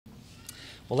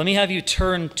Well, let me have you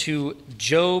turn to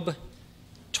Job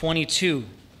 22.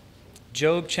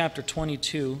 Job chapter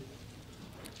 22.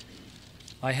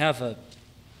 I have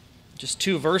just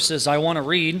two verses I want to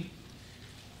read,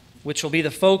 which will be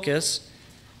the focus.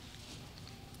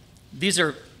 These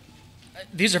are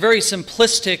very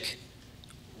simplistic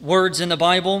words in the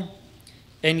Bible,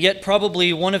 and yet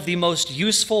probably one of the most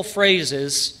useful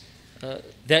phrases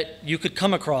that you could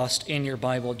come across in your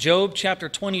Bible. Job chapter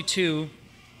 22,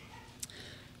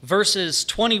 verses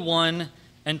 21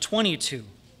 and 22.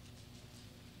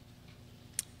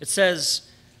 It says,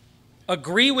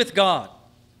 "Agree with God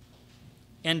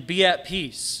and be at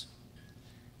peace.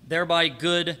 Thereby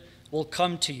good will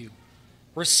come to you.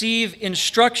 Receive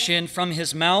instruction from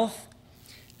his mouth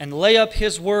and lay up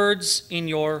his words in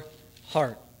your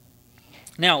heart."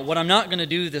 Now, what I'm not going to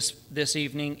do this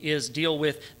evening is deal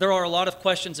with, there are a lot of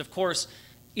questions, of course,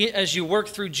 as you work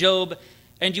through Job,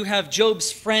 and you have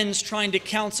Job's friends trying to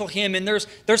counsel him, and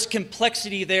there's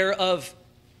complexity there of,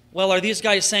 well, are these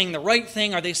guys saying the right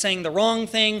thing? Are they saying the wrong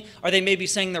thing? Are they maybe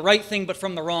saying the right thing but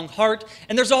from the wrong heart?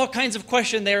 And there's all kinds of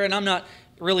question there, and I'm not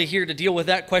really here to deal with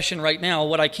that question right now.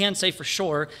 What I can say for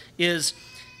sure is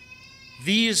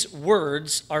these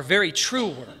words are very true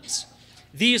words.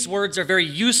 These words are very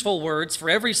useful words for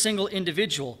every single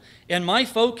individual. And my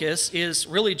focus is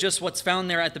really just what's found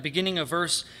there at the beginning of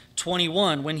verse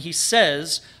 21 when he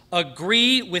says,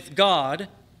 "Agree with God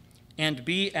and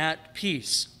be at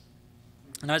peace."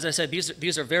 And as I said,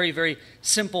 these are very, very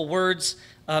simple words,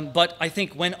 but I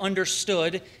think when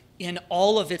understood in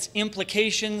all of its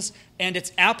implications and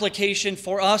its application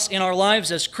for us in our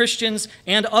lives as Christians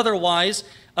and otherwise,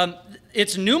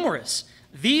 it's numerous.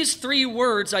 These three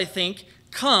words, I think,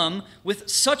 come with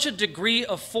such a degree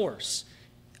of force.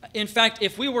 In fact,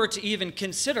 if we were to even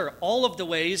consider all of the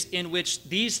ways in which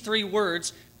these three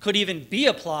words could even be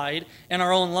applied in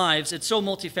our own lives, it's so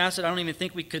multifaceted, I don't even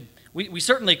think we could. We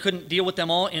certainly couldn't deal with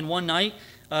them all in one night,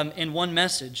 in one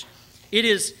message. It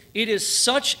is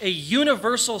such a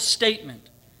universal statement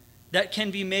that can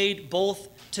be made both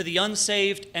to the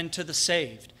unsaved and to the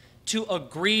saved, to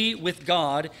agree with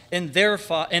God and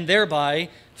thereby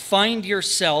find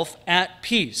yourself at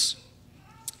peace.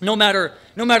 No matter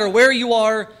where you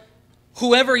are,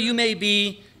 whoever you may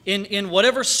be, in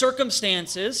whatever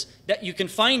circumstances that you can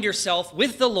find yourself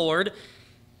with the Lord,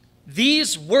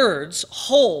 these words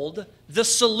hold the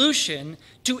solution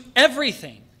to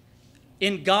everything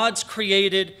in God's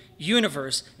created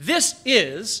universe. This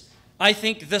is, I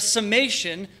think, the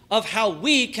summation of how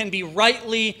we can be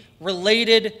rightly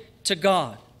related to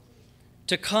God,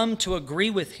 to come to agree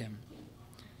with him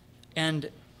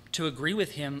and to agree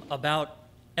with him about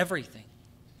everything.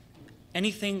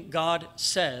 Anything God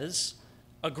says,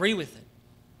 agree with it.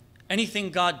 Anything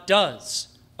God does,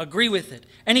 agree with it.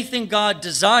 Anything God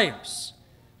desires,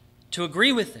 to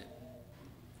agree with it.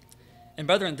 And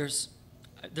brethren, there's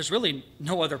really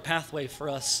no other pathway for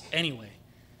us anyway.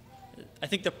 I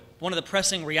think one of the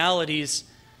pressing realities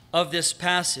of this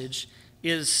passage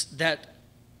is that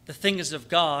the things of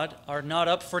God are not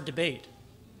up for debate.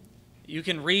 You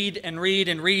can read and read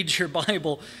and read your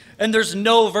Bible, and there's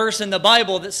no verse in the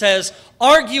Bible that says,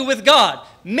 argue with God.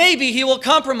 Maybe he will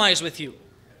compromise with you.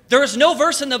 There is no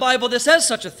verse in the Bible that says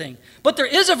such a thing. But there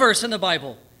is a verse in the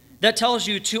Bible that tells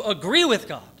you to agree with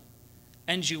God,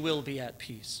 and you will be at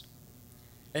peace.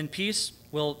 And peace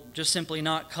will just simply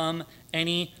not come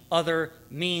any other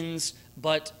means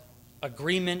but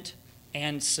agreement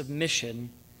and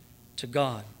submission to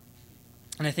God.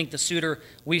 And I think the sooner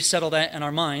we settle that in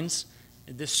our minds,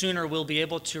 the sooner we'll be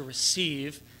able to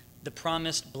receive the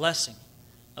promised blessing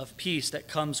of peace that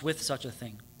comes with such a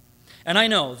thing. And I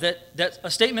know that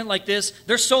a statement like this,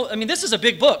 this is a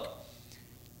big book.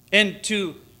 And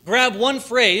to grab one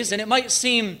phrase, and it might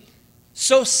seem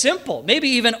so simple, maybe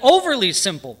even overly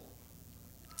simple.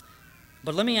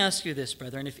 But let me ask you this,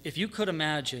 brethren. If you could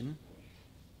imagine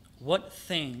what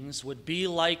things would be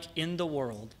like in the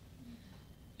world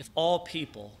if all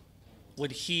people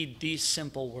would heed these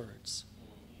simple words,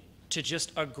 to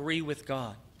just agree with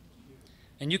God.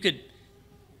 And you could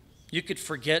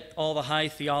forget all the high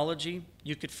theology.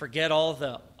 You could forget all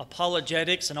the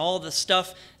apologetics and all the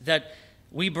stuff that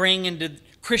we bring into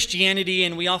Christianity,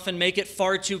 and we often make it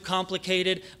far too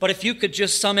complicated. But if you could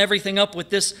just sum everything up with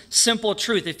this simple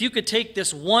truth, if you could take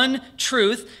this one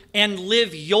truth and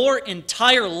live your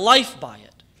entire life by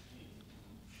it,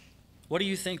 what do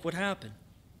you think would happen?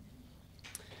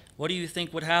 What do you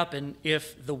think would happen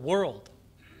if the world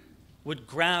would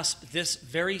grasp this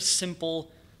very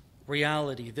simple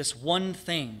reality, this one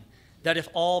thing, that if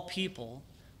all people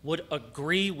would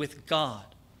agree with God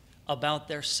about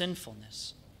their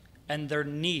sinfulness and their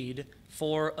need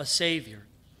for a Savior.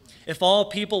 If all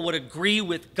people would agree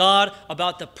with God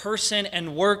about the person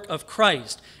and work of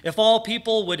Christ, if all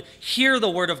people would hear the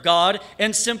Word of God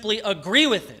and simply agree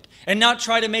with it and not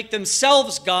try to make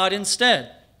themselves God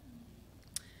instead,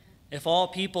 if all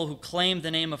people who claim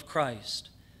the name of Christ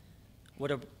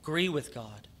would agree with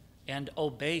God and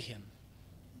obey Him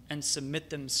and submit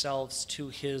themselves to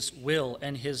His will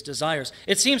and His desires.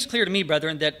 It seems clear to me,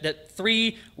 brethren, that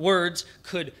 3 words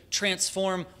could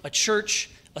transform a church,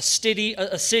 a city,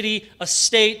 a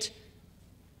state,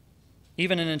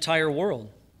 even an entire world.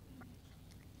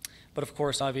 But of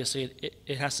course, obviously,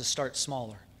 it has to start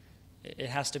smaller. It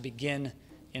has to begin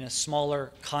in a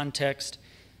smaller context.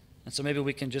 And so maybe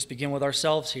we can just begin with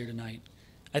ourselves here tonight.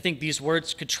 I think these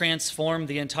words could transform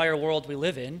the entire world we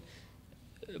live in,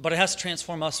 but it has to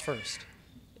transform us first.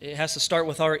 It has to start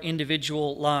with our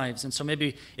individual lives. And so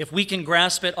maybe if we can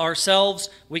grasp it ourselves,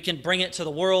 we can bring it to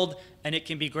the world, and it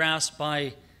can be grasped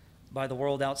by the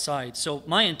world outside. So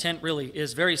my intent really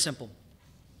is very simple.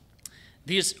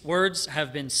 These words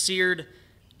have been seared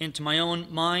into my own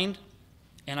mind,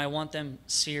 and I want them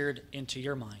seared into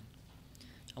your mind.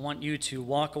 I want you to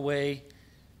walk away,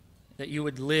 that you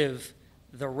would live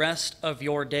the rest of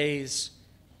your days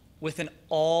with an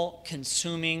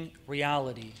all-consuming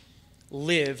reality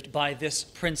lived by this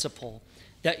principle,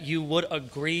 that you would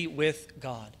agree with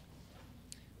God,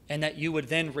 and that you would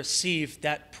then receive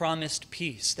that promised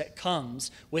peace that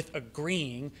comes with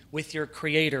agreeing with your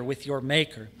Creator, with your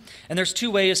Maker. And there's 2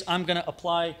 ways I'm going to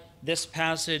apply this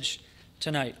passage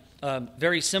tonight.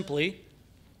 Very simply,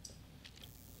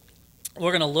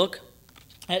 we're going to look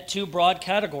at 2 broad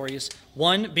categories,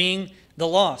 one being the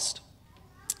lost,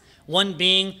 one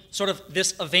being sort of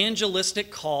this evangelistic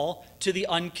call to the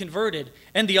unconverted,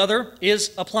 and the other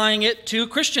is applying it to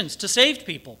Christians, to saved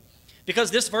people. Because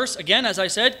this verse, again, as I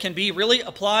said, can be really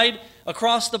applied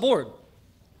across the board.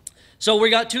 So we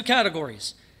got 2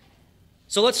 categories.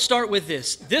 So let's start with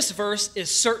this. This verse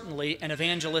is certainly an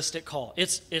evangelistic call.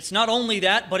 It's not only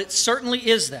that, but it certainly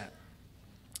is that.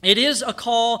 It is a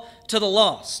call to the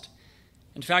lost.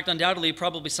 In fact, undoubtedly,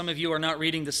 probably some of you are not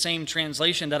reading the same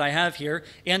translation that I have here.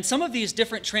 And some of these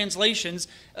different translations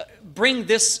bring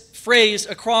this phrase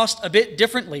across a bit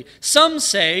differently. Some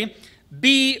say,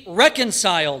 be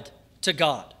reconciled to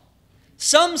God.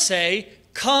 Some say,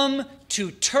 come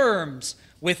to terms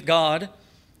with God.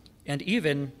 And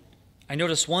even, I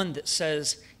notice one that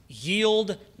says,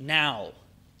 yield now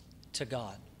to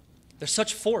God. There's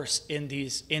such force in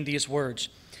these words.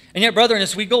 And yet, brethren,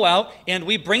 as we go out and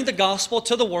we bring the gospel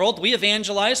to the world, we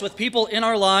evangelize with people in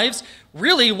our lives,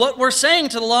 really what we're saying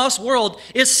to the lost world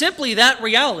is simply that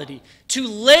reality, to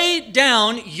lay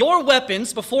down your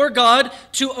weapons before God,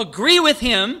 to agree with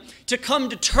Him, to come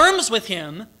to terms with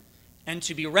Him, and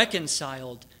to be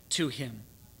reconciled to Him.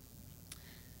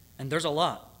 And there's a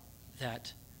lot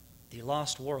that the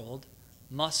lost world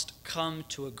must come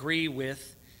to agree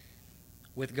with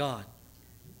God.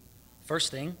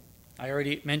 First thing, I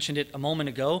already mentioned it a moment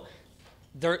ago,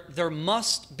 there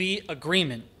must be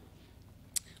agreement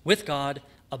with God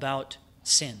about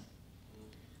sin.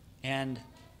 And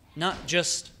not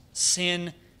just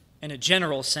sin in a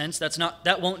general sense,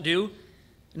 that won't do.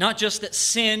 Not just that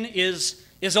sin is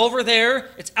over there,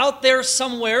 it's out there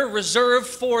somewhere reserved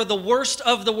for the worst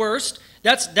of the worst.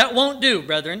 That won't do,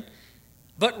 brethren.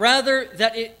 But rather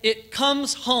that it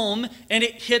comes home and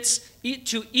it hits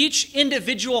to each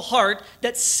individual heart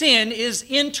that sin is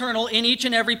internal in each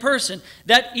and every person.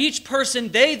 That each person,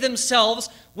 they themselves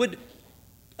would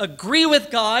agree with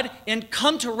God and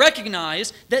come to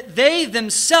recognize that they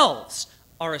themselves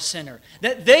are a sinner.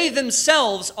 That they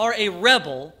themselves are a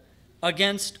rebel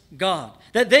against God.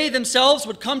 That they themselves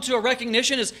would come to a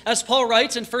recognition, as Paul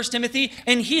writes in 1 Timothy,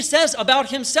 and he says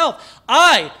about himself,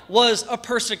 I was a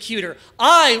persecutor.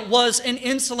 I was an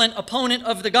insolent opponent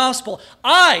of the gospel.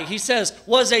 I, he says,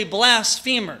 was a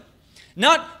blasphemer.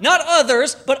 Not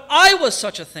others, but I was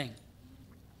such a thing.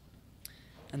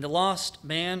 And the lost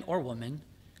man or woman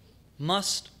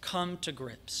must come to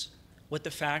grips with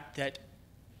the fact that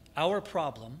our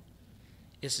problem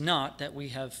is not that we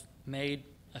have made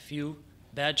a few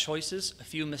bad choices, a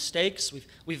few mistakes.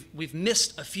 We've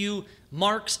missed a few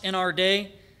marks in our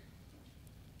day.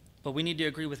 But we need to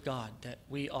agree with God that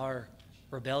we are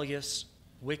rebellious,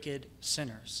 wicked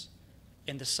sinners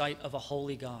in the sight of a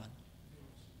holy God.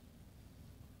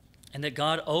 And that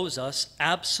God owes us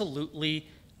absolutely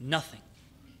nothing.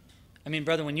 I mean,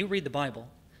 brother, when you read the Bible,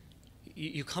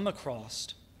 you come across,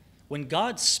 when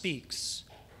God speaks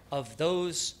of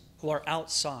those who are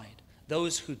outside,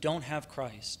 those who don't have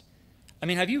Christ. I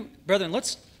mean, brethren,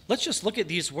 let's just look at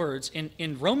these words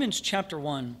in Romans chapter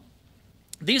 1.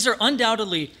 These are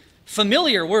undoubtedly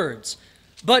familiar words,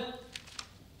 but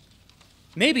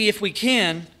maybe if we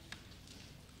can,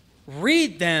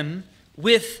 read them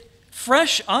with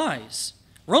fresh eyes.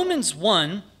 Romans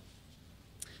 1,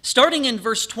 starting in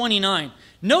verse 29,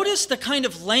 notice the kind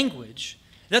of language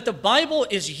that the Bible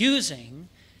is using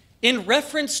in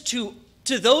reference to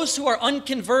those who are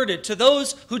unconverted, to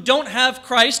those who don't have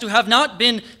Christ, who have not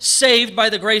been saved by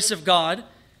the grace of God.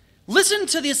 Listen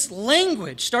to this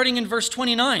language, starting in verse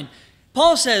 29.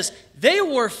 Paul says, they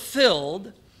were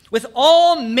filled with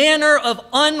all manner of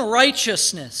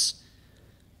unrighteousness.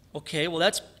 Okay, well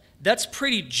that's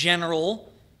pretty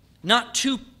general. Not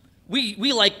too,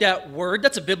 we like that word.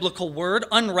 That's a biblical word,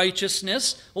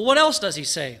 unrighteousness. Well, what else does he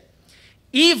say?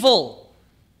 Evil,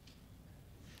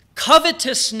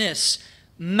 covetousness,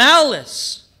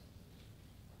 malice.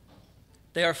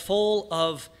 They are full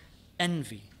of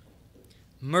envy,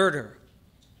 murder,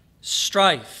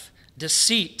 strife,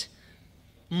 deceit,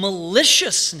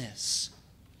 maliciousness.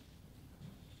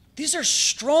 These are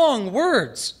strong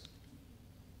words.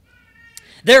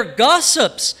 They're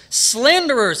gossips,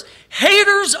 slanderers,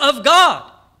 haters of God.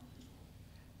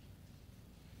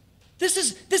 This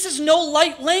is no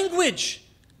light language.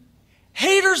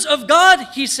 Haters of God,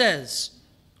 he says.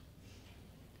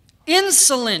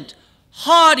 Insolent,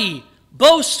 haughty,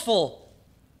 boastful.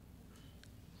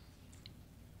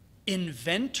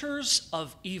 Inventors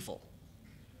of evil.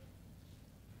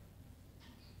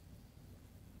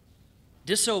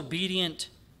 Disobedient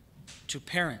to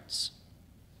parents.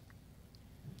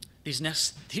 These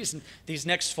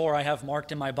next four I have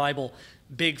marked in my Bible,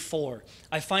 big four.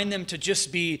 I find them to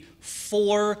just be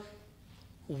four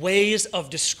ways of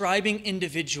describing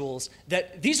individuals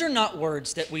that these are not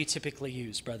words that we typically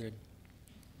use, brethren.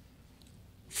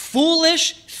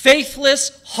 Foolish,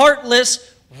 faithless,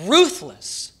 heartless,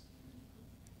 ruthless.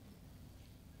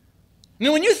 I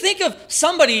mean, when you think of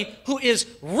somebody who is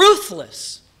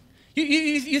ruthless,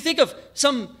 you think of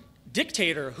some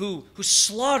dictator who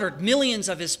slaughtered millions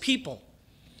of his people.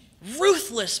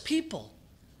 Ruthless people.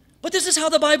 But this is how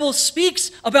the Bible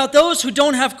speaks about those who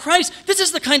don't have Christ. This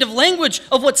is the kind of language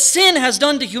of what sin has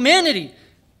done to humanity.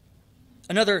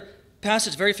 Another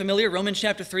passage very familiar, Romans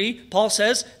chapter 3, Paul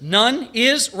says, none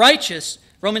is righteous.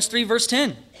 Romans 3 verse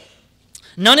 10.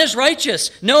 None is righteous.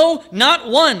 No, not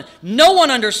one. No one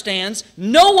understands.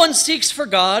 No one seeks for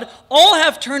God. All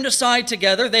have turned aside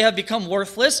together. They have become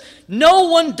worthless. No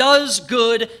one does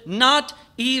good, not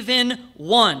even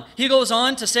one. He goes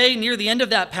on to say near the end of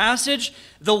that passage,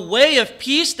 the way of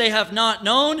peace they have not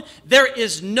known. There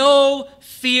is no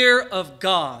fear of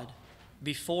God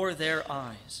before their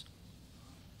eyes.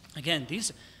 Again,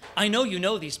 I know you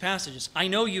know these passages. I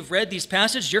know you've read these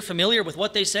passages. You're familiar with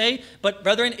what they say. But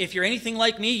brethren, if you're anything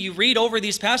like me, you read over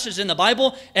these passages in the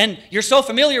Bible and you're so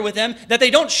familiar with them that they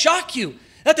don't shock you.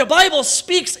 That the Bible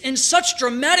speaks in such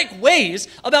dramatic ways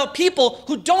about people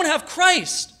who don't have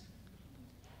Christ.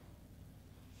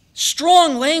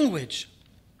 Strong language.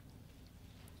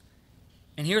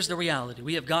 And here's the reality.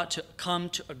 We have got to come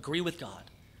to agree with God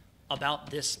about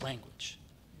this language.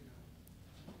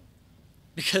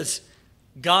 Because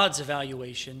God's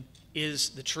evaluation is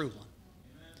the true one.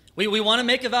 We want to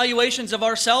make evaluations of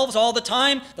ourselves all the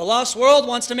time. The lost world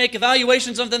wants to make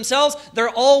evaluations of themselves. They're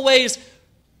always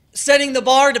setting the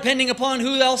bar depending upon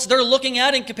who else they're looking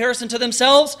at in comparison to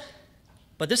themselves.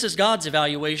 But this is God's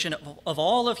evaluation of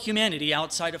all of humanity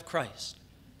outside of Christ.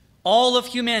 All of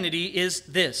humanity is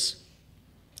this.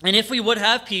 And if we would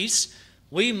have peace,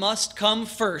 we must come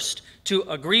first to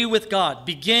agree with God.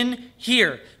 Begin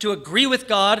here to agree with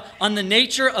God on the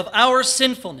nature of our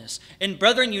sinfulness. And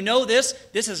brethren, you know this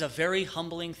is a very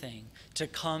humbling thing to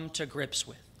come to grips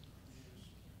with.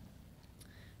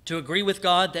 To agree with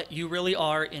God that you really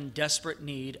are in desperate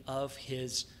need of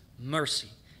His mercy.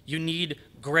 You need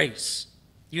grace.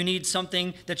 You need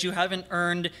something that you haven't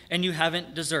earned and you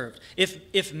haven't deserved.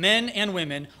 If men and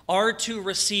women are to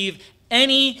receive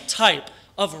any type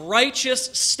of righteous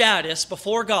status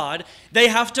before God, they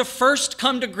have to first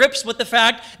come to grips with the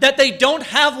fact that they don't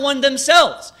have one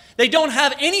themselves. They don't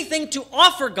have anything to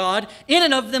offer God in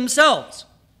and of themselves.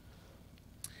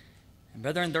 And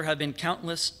brethren, there have been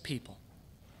countless people.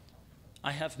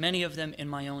 I have many of them in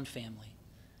my own family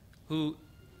who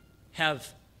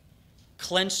have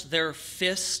clenched their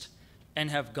fist and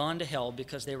have gone to hell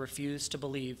because they refuse to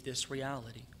believe this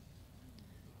reality.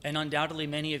 And undoubtedly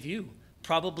many of you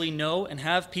probably know and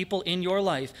have people in your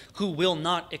life who will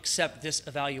not accept this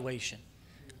evaluation,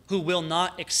 who will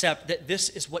not accept that this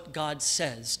is what God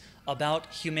says about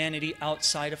humanity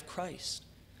outside of Christ.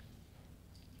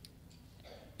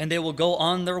 And they will go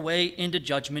on their way into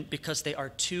judgment because they are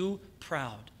too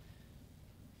proud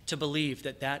to believe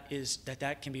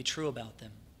that can be true about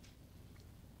them.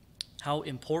 How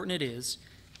important it is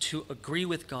to agree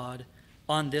with God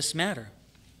on this matter.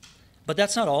 But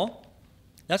that's not all.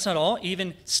 That's not all.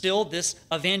 Even still, this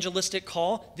evangelistic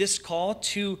call, this call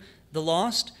to the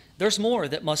lost, there's more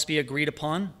that must be agreed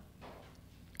upon.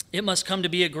 It must come to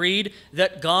be agreed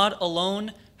that God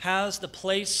alone has the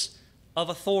place of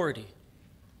authority.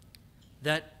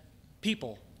 That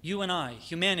people, you and I,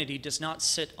 humanity, does not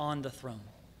sit on the throne,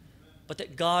 but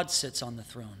that God sits on the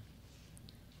throne,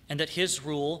 and that his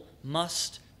rule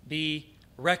must be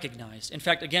recognized. In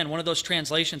fact, again, one of those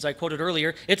translations I quoted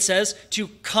earlier, it says to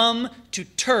come to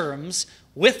terms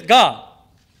with God.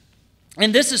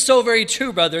 And this is so very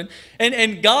true, brethren.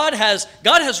 And God has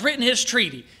written his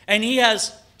treaty, and he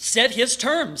has set his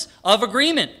terms of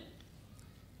agreement.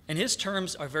 And his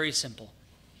terms are very simple.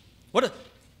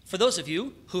 For those of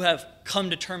you who have come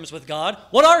to terms with God,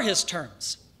 what are his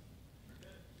terms?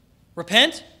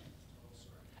 Repent.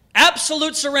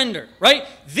 Absolute surrender, right?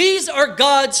 These are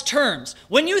God's terms.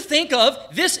 When you think of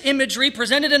this imagery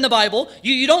presented in the Bible,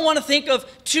 you don't want to think of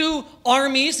two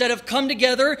armies that have come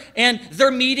together and they're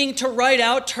meeting to write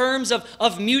out terms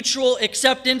of mutual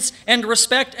acceptance and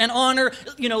respect and honor,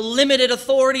 limited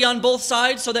authority on both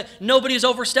sides so that nobody's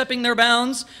overstepping their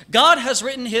bounds. God has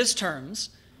written his terms,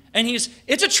 and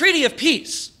it's a treaty of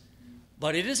peace,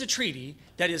 but it is a treaty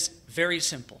that is very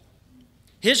simple.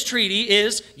 His treaty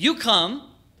is you come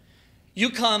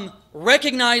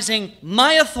recognizing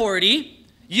my authority.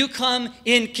 You come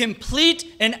in complete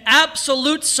and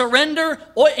absolute surrender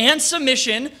and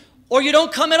submission, or you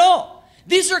don't come at all.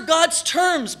 These are God's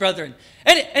terms, brethren.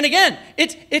 And again,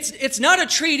 it's not a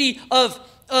treaty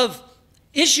of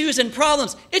issues and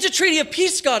problems. It's a treaty of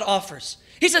peace God offers.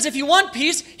 He says, if you want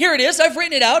peace, here it is. I've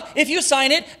written it out. If you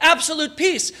sign it, absolute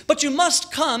peace. But you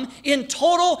must come in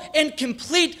total and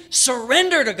complete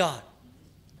surrender to God.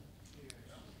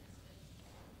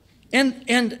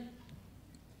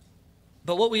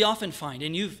 But what we often find,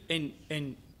 and you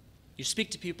speak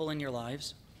to people in your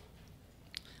lives,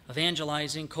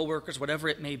 evangelizing, co-workers, whatever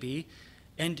it may be,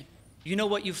 and you know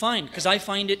what you find, because I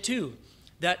find it too,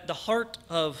 that the heart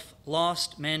of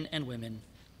lost men and women,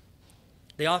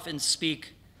 they often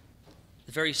speak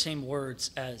the very same words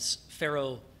as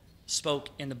Pharaoh spoke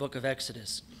in the book of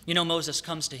Exodus. Moses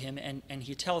comes to him and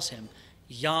he tells him,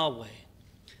 Yahweh,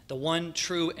 the one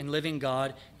true and living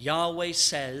God, Yahweh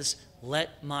says,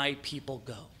 let my people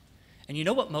go. And you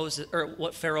know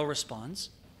what Pharaoh responds?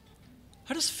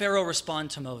 How does Pharaoh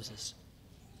respond to Moses?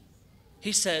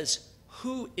 He says,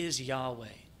 who is Yahweh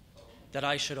that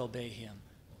I should obey him?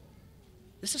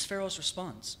 This is Pharaoh's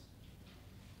response.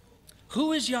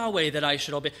 Who is Yahweh that I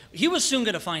should obey? He was soon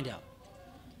going to find out.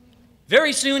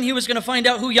 Very soon he was going to find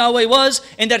out who Yahweh was,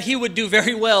 and that he would do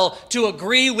very well to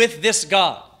agree with this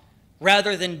God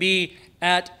rather than be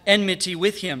at enmity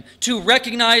with him, to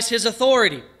recognize his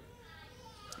authority.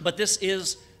 But this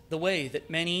is the way that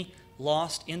many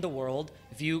lost in the world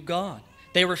view God.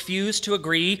 They refuse to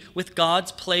agree with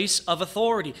God's place of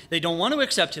authority. They don't want to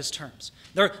accept his terms.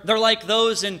 They're like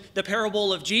those in the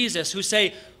parable of Jesus who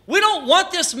say, we don't want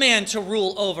this man to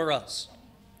rule over us.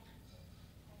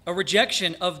 A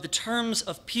rejection of the terms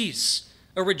of peace,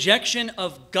 a rejection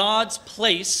of God's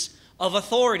place of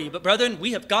authority. But brethren,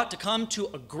 we have got to come to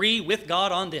agree with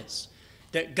God on this,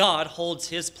 that God holds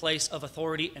his place of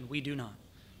authority and we do not.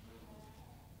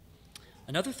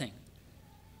 Another thing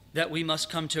that we must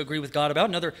come to agree with God about,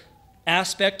 another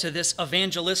aspect to this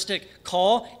evangelistic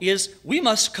call, is we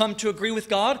must come to agree with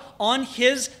God on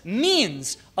his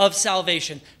means of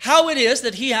salvation, how it is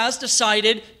that he has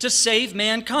decided to save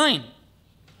mankind.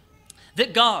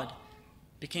 That God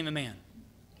became a man.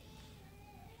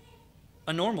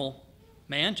 A normal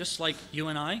man, just like you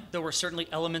and I. There were certainly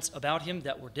elements about him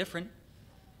that were different.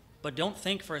 But don't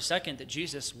think for a second that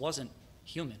Jesus wasn't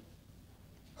human.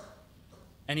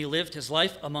 And he lived his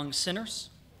life among sinners.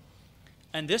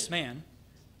 And this man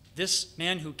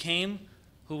who came,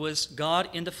 who was God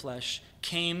in the flesh,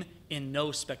 came in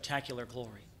no spectacular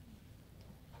glory.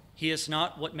 He is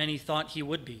not what many thought he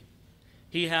would be.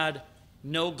 He had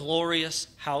no glorious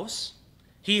house.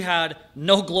 He had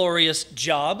no glorious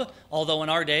job, although in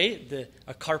our day,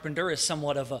 a carpenter is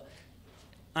somewhat of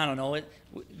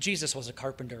Jesus was a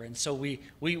carpenter, and so we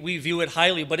view it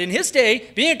highly. But in his day,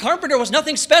 being a carpenter was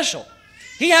nothing special.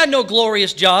 He had no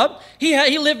glorious job.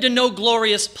 He lived in no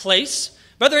glorious place.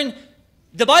 Brethren,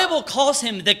 the Bible calls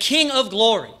him the King of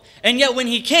glory. And yet when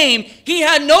he came, he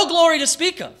had no glory to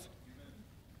speak of.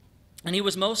 And he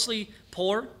was mostly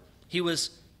poor. He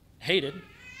was hated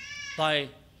by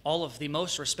all of the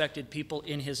most respected people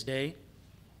in his day.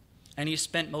 and he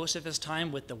spent most of his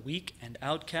time with the weak and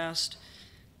outcast.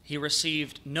 He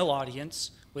received no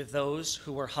audience with those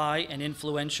who were high and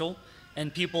influential,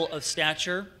 and people of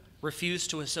stature refused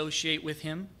to associate with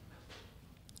him.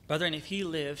 Brethren, if he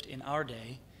lived in our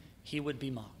day, he would be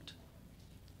mocked,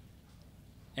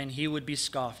 and he would be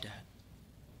scoffed at.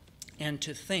 And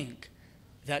to think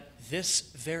that this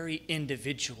very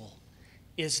individual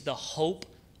is the hope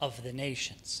of the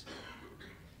nations.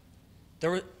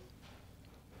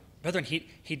 Brethren,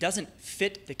 he doesn't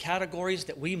fit the categories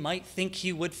that we might think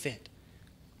he would fit.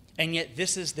 And yet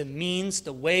this is the means,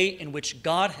 the way in which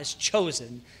God has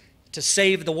chosen to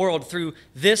save the world through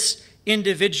this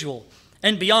individual.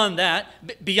 And beyond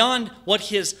that, beyond what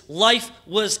his life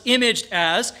was imaged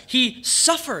as, he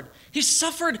suffered. He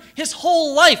suffered his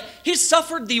whole life. He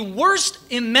suffered the worst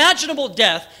imaginable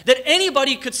death that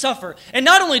anybody could suffer. And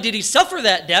not only did he suffer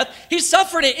that death, he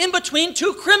suffered it in between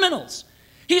two criminals.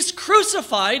 He's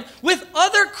crucified with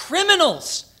other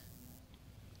criminals.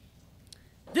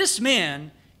 This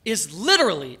man is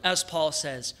literally, as Paul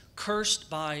says, cursed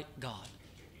by God.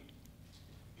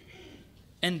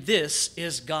 And this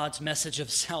is God's message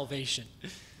of salvation.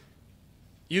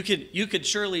 You could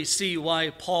surely see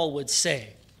why Paul would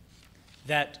say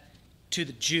that to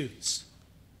the Jews,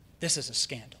 this is a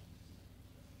scandal,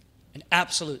 an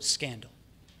absolute scandal.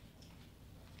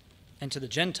 And to the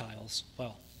Gentiles,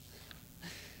 well,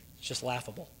 it's just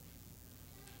laughable.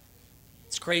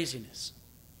 It's craziness.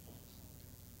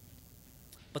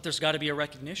 But there's got to be a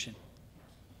recognition,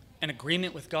 an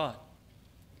agreement with God,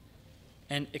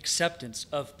 and acceptance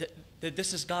of that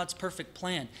this is God's perfect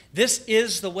plan. This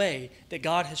is the way that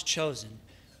God has chosen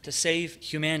to save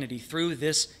humanity through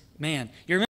this man.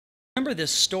 You remember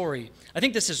this story? I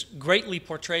think this is greatly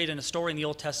portrayed in a story in the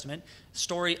Old Testament,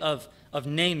 story of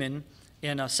Naaman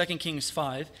in 2 Kings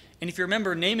 5. And if you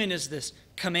remember, Naaman is this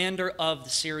commander of the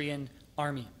Syrian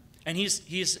army. And he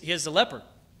is a leper.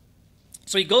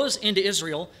 So he goes into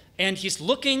Israel, and he's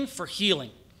looking for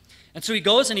healing. And so he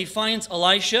goes and he finds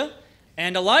Elisha,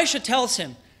 and Elisha tells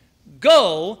him,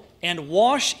 go and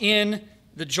wash in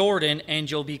the Jordan, and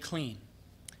you'll be clean.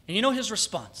 And you know his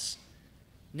response?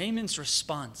 Naaman's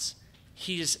response,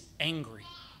 he is angry.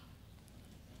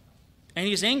 And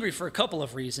he's angry for a couple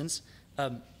of reasons.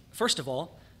 First of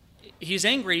all, he's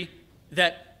angry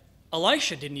that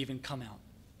Elisha didn't even come out.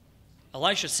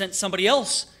 Elisha sent somebody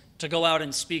else to go out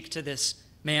and speak to this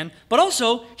man. But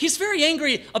also, he's very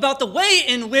angry about the way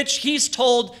in which he's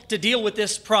told to deal with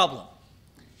this problem.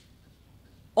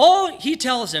 All he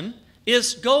tells him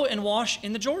is go and wash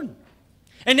in the Jordan.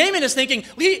 And Naaman is thinking,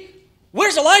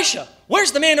 where's Elisha?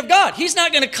 Where's the man of God? He's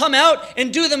not going to come out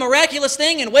and do the miraculous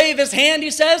thing and wave his hand,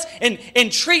 he says,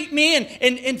 and treat me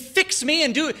and fix me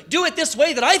and do it this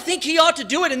way that I think he ought to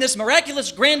do it in this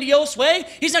miraculous, grandiose way.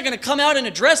 He's not going to come out and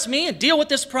address me and deal with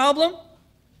this problem.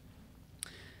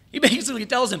 He basically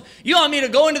tells him, you want me to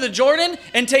go into the Jordan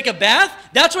and take a bath?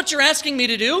 That's what you're asking me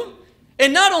to do?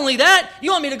 And not only that,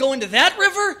 you want me to go into that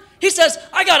river? He says,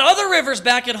 I got other rivers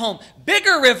back at home.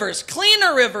 Bigger rivers,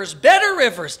 cleaner rivers, better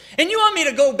rivers. And you want me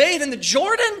to go bathe in the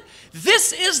Jordan?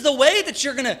 This is the way that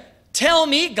you're going to tell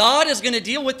me God is going to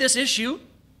deal with this issue?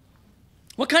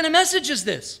 What kind of message is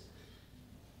this?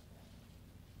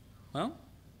 Well,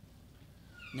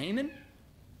 Naaman,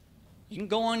 you can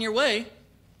go on your way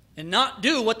and not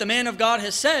do what the man of God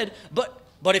has said,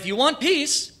 but if you want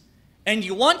peace and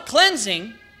you want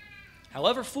cleansing,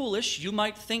 however foolish you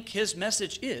might think his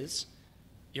message is,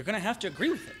 you're going to have to agree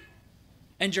with it.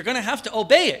 And you're going to have to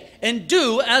obey it and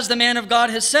do as the man of God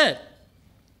has said.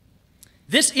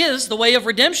 This is the way of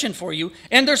redemption for you,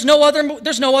 and there's no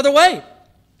other way.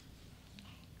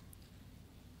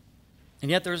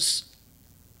 And yet there's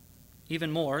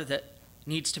even more that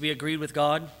needs to be agreed with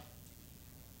God.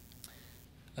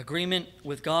 Agreement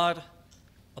with God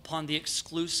upon the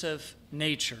exclusive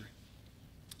nature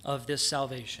of this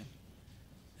salvation.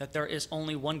 That there is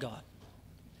only one God,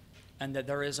 and that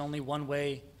there is only one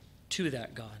way to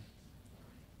that God.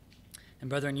 And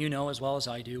brethren, you know as well as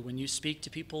I do, when you speak to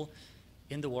people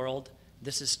in the world,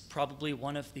 this is probably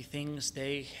one of the things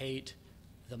they hate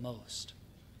the most.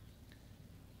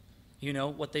 You know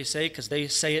what they say, because they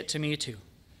say it to me too.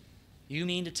 You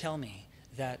mean to tell me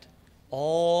that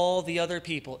all the other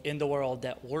people in the world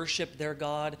that worship their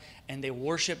God, and they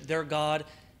worship their God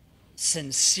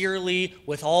sincerely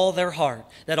with all their heart,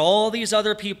 that all these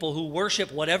other people who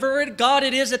worship whatever God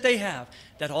it is that they have,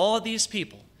 that all of these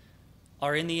people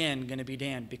are in the end going to be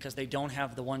damned because they don't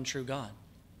have the one true God?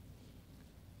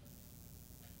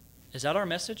 Is that our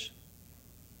message?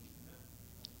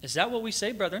 Is that what we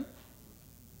say, brethren?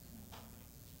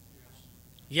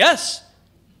 Yes.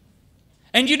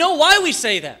 And you know why we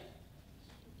say that?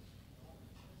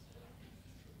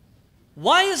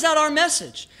 Why is that our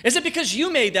message? Is it because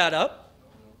you made that up?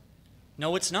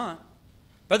 No, it's not.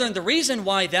 Brethren, the reason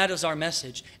why that is our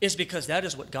message is because that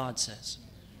is what God says.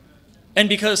 And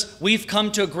because we've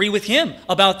come to agree with Him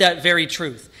about that very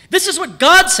truth. This is what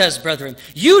God says, brethren.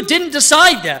 You didn't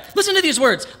decide that. Listen to these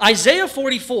words. Isaiah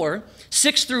 44,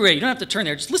 6 through 8. You don't have to turn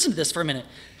there. Just listen to this for a minute.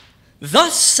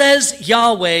 Thus says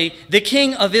Yahweh, the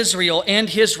King of Israel and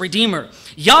His Redeemer,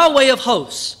 Yahweh of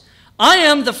hosts, I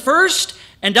am the first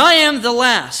and I am the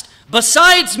last.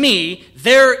 Besides me,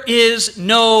 there is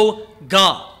no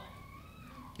God.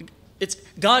 It's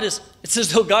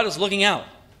as though God is looking out.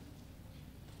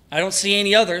 I don't see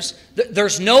any others.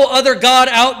 There's no other God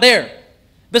out there.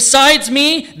 Besides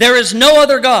me, there is no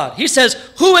other God. He says,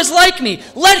 who is like me?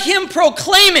 Let him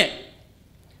proclaim it.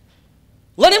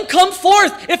 Let him come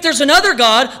forth. If there's another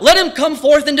God, let him come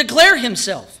forth and declare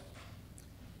himself.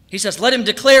 He says, let him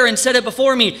declare and set it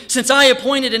before me. Since I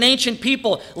appointed an ancient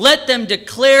people, let them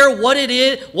declare what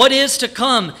is to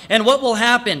come and what will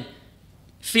happen.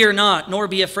 Fear not, nor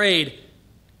be afraid.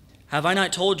 Have I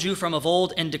not told you from of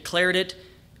old and declared it?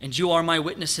 And you are my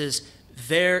witnesses.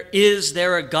 Is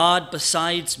there a God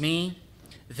besides me?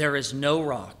 There is no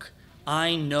rock.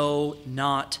 I know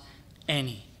not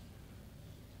any.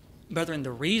 Brethren,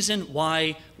 the reason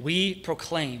why we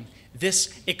proclaim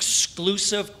this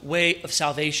exclusive way of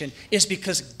salvation is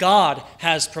because God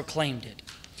has proclaimed it.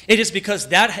 It is because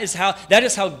that is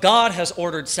how God has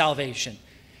ordered salvation.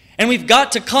 And we've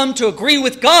got to come to agree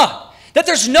with God that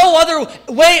there's no other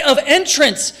way of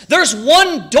entrance. There's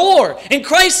one door. And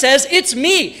Christ says, it's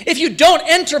me. If you don't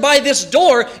enter by this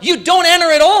door, you don't enter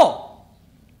at all.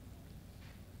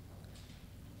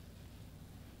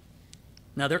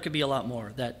 Now, there could be a lot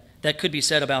more that could be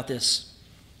said about this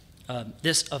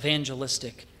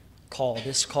evangelistic call,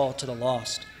 this call to the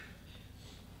lost.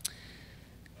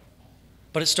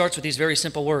 But it starts with these very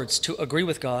simple words, to agree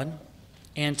with God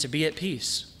and to be at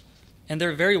peace. And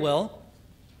there very well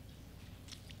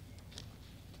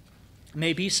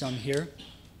may be some here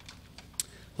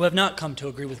who have not come to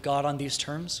agree with God on these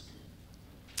terms.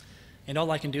 And all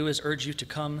I can do is urge you to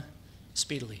come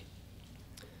speedily,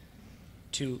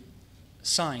 to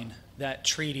sign that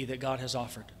treaty that God has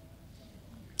offered,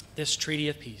 this treaty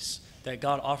of peace that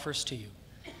God offers to you,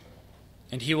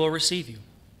 and He will receive you.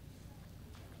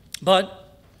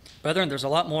 But, brethren, there's a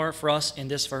lot more for us in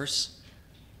this verse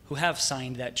who have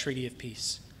signed that treaty of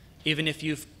peace. Even if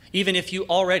you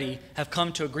already have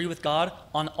come to agree with God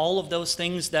on all of those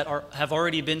things that have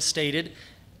already been stated,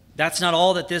 that's not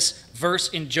all that this verse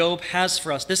in Job has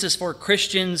for us. This is for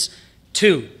Christians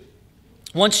too.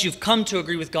 Once you've come to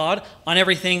agree with God on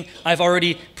everything I've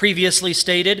already previously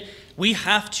stated, we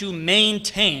have to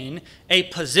maintain a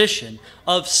position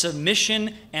of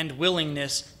submission and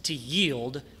willingness to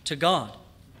yield to God.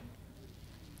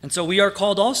 And so we are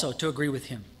called also to agree with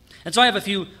Him. And so I have a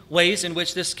few ways in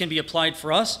which this can be applied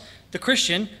for us. The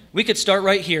Christian, we could start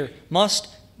right here, must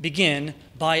begin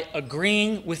by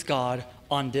agreeing with God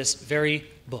on this very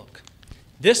book.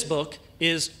 This book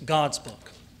is God's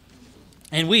book.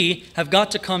 And we have got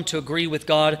to come to agree with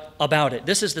God about it.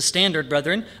 This is the standard,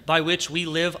 brethren, by which we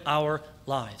live our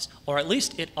lives. Or at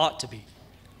least it ought to be.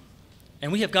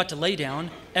 And we have got to lay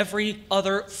down every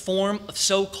other form of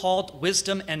so-called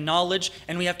wisdom and knowledge,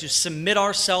 and we have to submit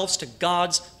ourselves to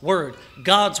God's word,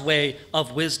 God's way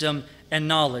of wisdom and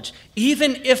knowledge,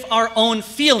 even if our own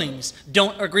feelings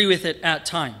don't agree with it at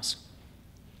times.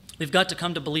 We've got to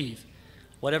come to believe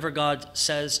whatever God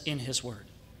says in His word,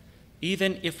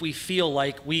 even if we feel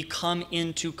like we come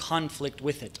into conflict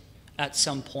with it at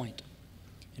some point.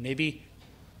 And maybe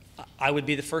I would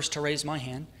be the first to raise my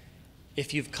hand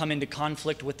if you've come into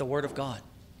conflict with the Word of God.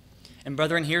 And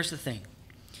brethren, here's the thing.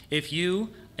 If you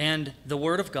and the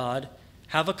Word of God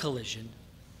have a collision,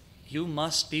 you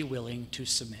must be willing to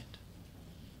submit.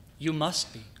 You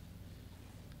must be.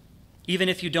 Even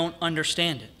if you don't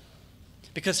understand it.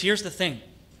 Because here's the thing.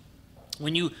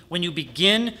 When you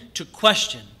begin to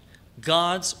question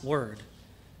God's Word,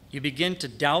 you begin to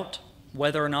doubt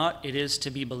whether or not it is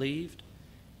to be believed.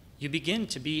 You begin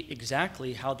to be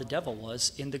exactly how the devil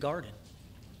was in the garden.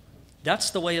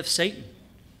 That's the way of Satan.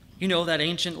 You know, that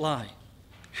ancient lie.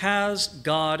 Has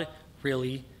God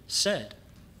really said?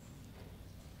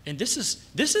 And this is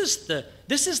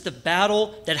the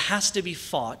battle that has to be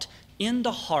fought in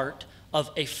the heart of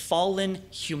a fallen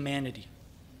humanity.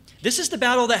 This is the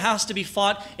battle that has to be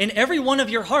fought in every one of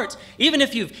your hearts. Even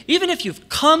if you've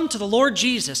come to the Lord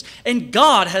Jesus and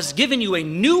God has given you a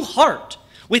new heart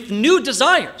with new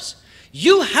desires,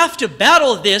 you have to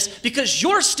battle this because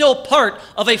you're still part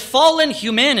of a fallen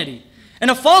humanity.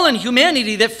 And a fallen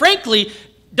humanity that frankly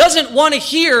doesn't want to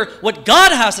hear what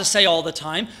God has to say all the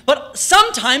time, but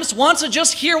sometimes wants to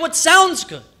just hear what sounds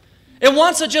good. It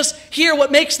wants to just hear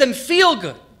what makes them feel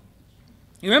good.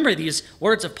 You remember these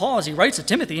words of Paul as he writes to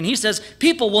Timothy, and he says,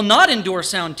 people will not endure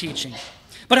sound teaching,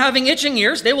 but having itching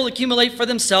ears, they will accumulate for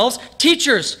themselves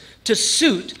teachers to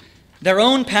suit their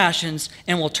own passions,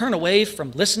 and will turn away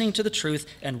from listening to the truth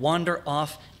and wander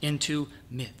off into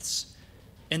myths.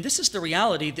 And this is the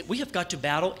reality that we have got to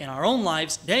battle in our own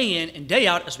lives day in and day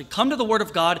out as we come to the Word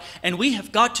of God, and we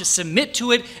have got to submit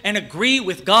to it and agree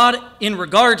with God in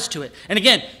regards to it. And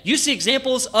again, you see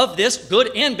examples of this,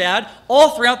 good and bad, all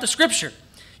throughout the Scripture.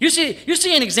 You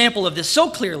see an example of this so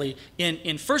clearly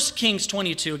in 1 Kings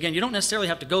 22. Again, you don't necessarily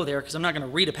have to go there because I'm not going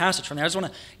to read a passage from there. I just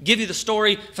want to give you the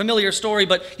story, familiar story.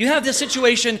 But you have this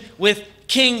situation with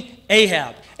King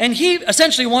Ahab. And he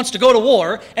essentially wants to go to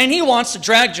war, and he wants to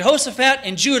drag Jehoshaphat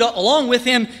and Judah along with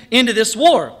him into this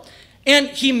war. And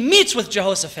he meets with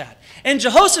Jehoshaphat. And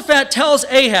Jehoshaphat tells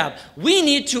Ahab, we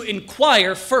need to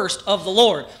inquire first of the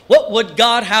Lord. What would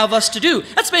God have us to do?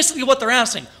 That's basically what they're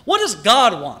asking. What does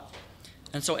God want?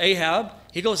 And so Ahab,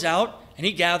 he goes out and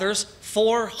he gathers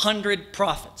 400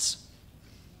 prophets.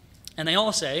 And they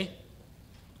all say,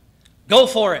 go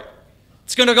for it.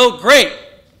 It's going to go great,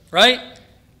 right?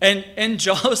 And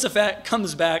Jehoshaphat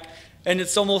comes back and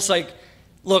it's almost like,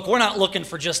 look, we're not looking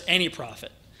for just any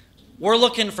prophet. We're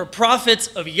looking for prophets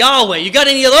of Yahweh. You got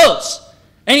any of those?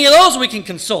 Any of those we can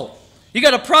consult. You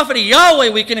got a prophet of Yahweh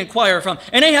we can inquire from.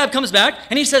 And Ahab comes back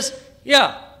and he says,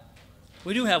 yeah,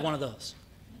 we do have one of those.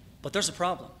 But there's a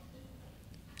problem.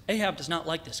 Ahab does not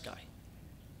like this guy.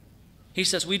 He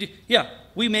says, we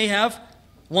may have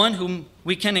one whom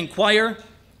we can inquire,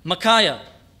 Micaiah,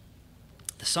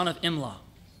 the son of Imlah.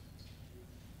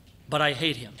 But I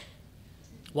hate him.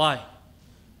 Why?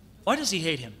 Why does he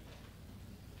hate him?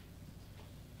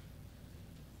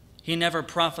 He never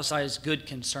prophesies good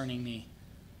concerning me,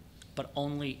 but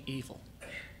only evil.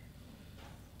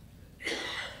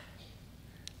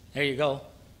 There you go.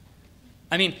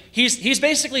 I mean, he's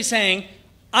basically saying,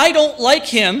 I don't like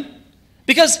him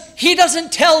because he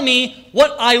doesn't tell me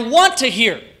what I want to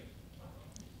hear.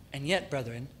 And yet,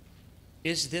 brethren,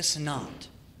 is this not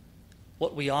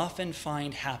what we often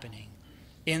find happening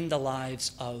in the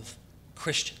lives of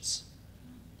Christians?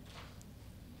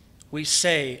 We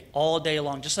say all day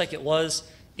long, just like it was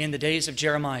in the days of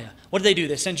Jeremiah. What do?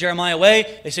 They send Jeremiah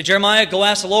away. They say, Jeremiah, go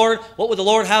ask the Lord. What would the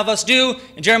Lord have us do?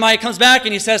 And Jeremiah comes back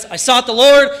and he says, I sought the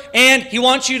Lord and he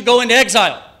wants you to go into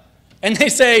exile. And they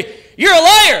say, you're a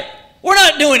liar. We're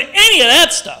not doing any of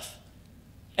that stuff.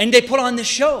 And they put on this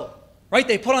show, right?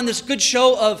 They put on this good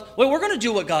show of, well, we're going to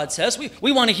do what God says.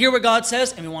 We want to hear what God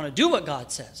says and we want to do what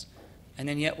God says. And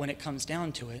then yet when it comes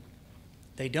down to it,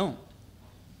 they don't.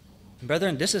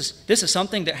 Brethren, this is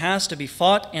something that has to be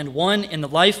fought and won in the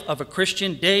life of a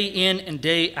Christian day in and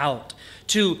day out.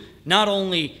 To not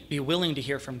only be willing to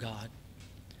hear from God,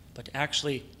 but to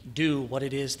actually do what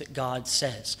it is that God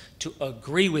says. To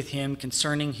agree with Him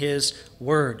concerning His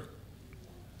Word.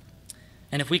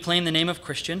 And if we claim the name of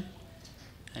Christian,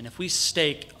 and if we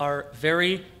stake our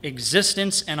very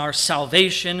existence and our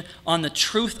salvation on the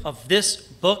truth of this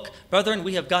book, brethren,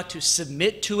 we have got to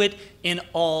submit to it in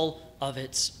all of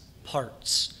its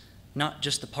parts, not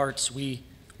just the parts we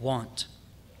want.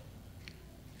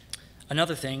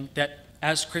 Another thing that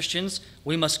as Christians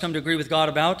we must come to agree with God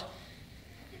about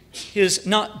is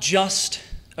not just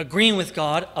agreeing with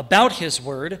God about His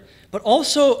Word, but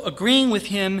also agreeing with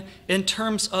Him in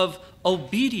terms of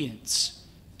obedience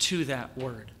to that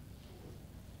Word.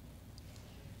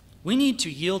 We need to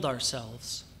yield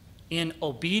ourselves in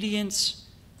obedience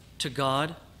to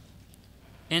God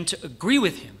and to agree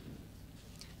with Him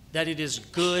that it is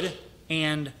good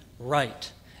and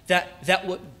right. That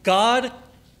what God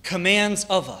commands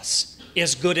of us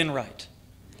is good and right.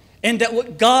 And that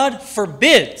what God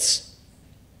forbids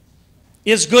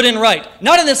is good and right.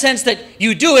 Not in the sense that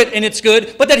you do it and it's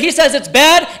good, but that He says it's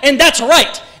bad and that's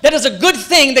right. That is a good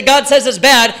thing that God says is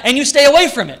bad and you stay away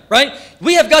from it, right?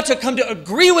 We have got to come to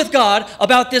agree with God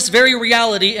about this very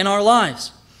reality in our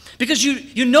lives. Because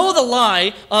you know the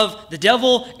lie of the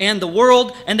devil and the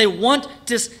world, and they want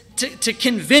to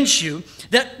convince you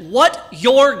that what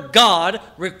your God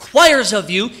requires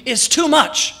of you is too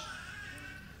much.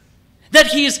 That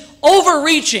He's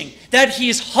overreaching, that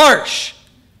He's harsh,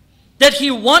 that He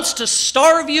wants to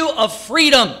starve you of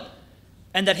freedom,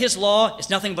 and that His law is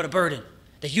nothing but a burden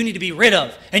that you need to be rid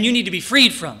of and you need to be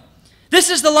freed from. This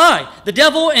is the lie. The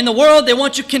devil and the world, they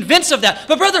want you convinced of that.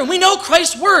 But brethren, we know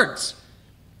Christ's words.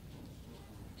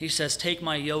 He says, take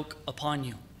my yoke upon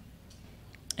you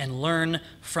and learn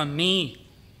from me.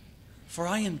 For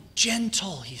I am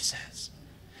gentle, He says,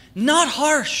 not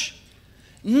harsh,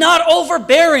 not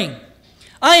overbearing.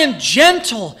 I am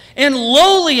gentle and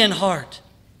lowly in heart.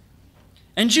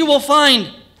 And you will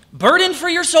find burden for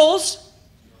your souls,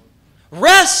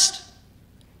 rest.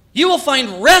 You will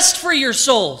find rest for your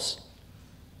souls.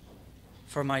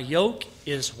 For my yoke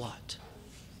is what?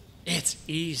 It's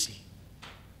easy.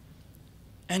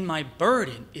 And my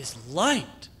burden is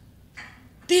light.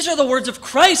 These are the words of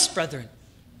Christ, brethren.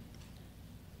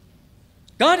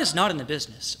 God is not in the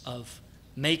business of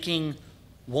making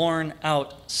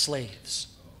worn-out slaves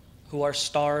who are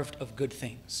starved of good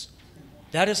things.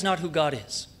 That is not who God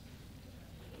is.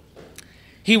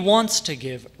 He wants to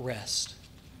give rest.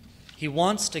 He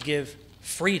wants to give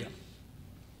freedom.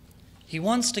 He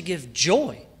wants to give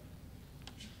joy.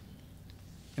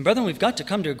 And brethren, we've got to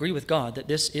come to agree with God that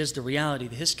this is the reality,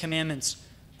 that His commandments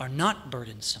are not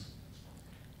burdensome,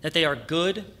 that they are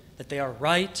good, that they are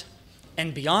right,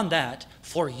 and beyond that,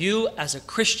 for you as a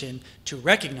Christian to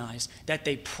recognize that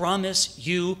they promise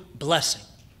you blessing.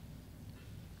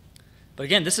 But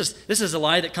again, this is a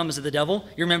lie that comes of the devil.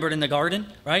 You remember it in the garden,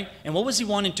 right? And what was he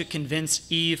wanting to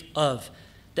convince Eve of?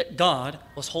 That God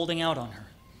was holding out on her.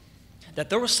 That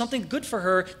there was something good for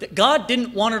her that God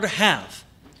didn't want her to have.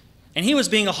 And he was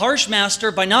being a harsh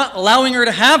master by not allowing her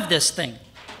to have this thing.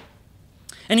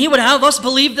 And he would have us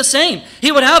believe the same.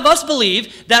 He would have us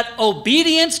believe that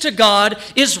obedience to God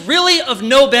is really of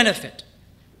no benefit.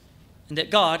 And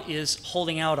that God is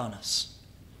holding out on us.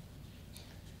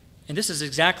 And this is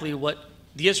exactly what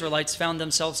the Israelites found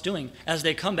themselves doing as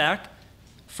they come back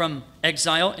from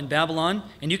exile in Babylon.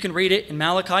 And you can read it in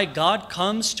Malachi. God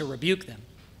comes to rebuke them.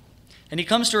 And he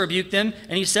comes to rebuke them,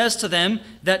 and he says to them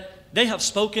that they have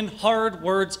spoken hard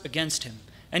words against him.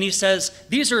 And he says,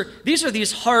 these are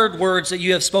these hard words that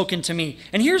you have spoken to me.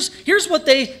 And here's what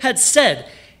they had said.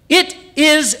 It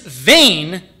is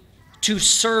vain to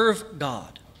serve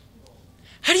God.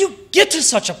 How do you get to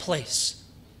such a place?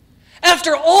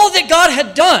 After all that God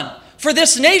had done for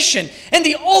this nation and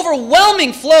the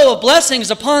overwhelming flow of blessings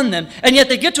upon them, and yet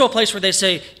they get to a place where they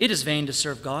say, it is vain to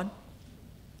serve God.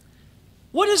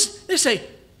 They say,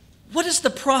 what is the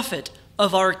profit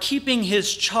of our keeping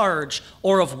his charge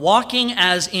or of walking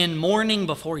as in mourning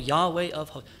before Yahweh of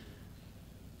hosts?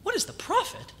 What is the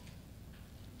profit?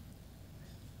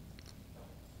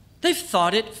 They've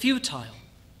thought it futile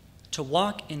to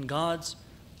walk in God's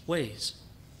ways.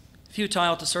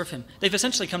 Futile to serve him. They've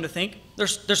essentially come to think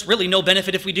there's really no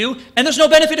benefit if we do, and there's no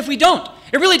benefit if we don't.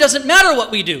 It really doesn't matter what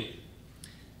we do.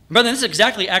 Brethren, this is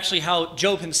exactly actually how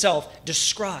Job himself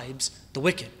describes the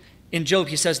wicked. In Job,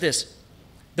 he says this,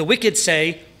 the wicked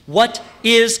say, what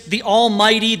is the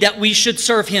Almighty that we should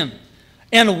serve him?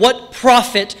 And what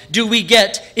profit do we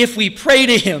get if we pray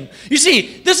to him? You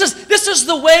see, this is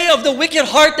the way of the wicked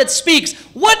heart that speaks.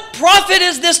 What profit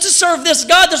is this to serve this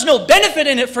God? There's no benefit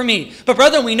in it for me. But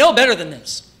brethren, we know better than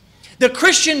this. The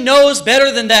Christian knows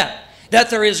better than that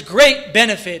there is great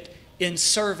benefit in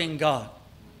serving God.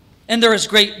 And there is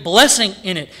great blessing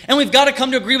in it. And we've got to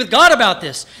come to agree with God about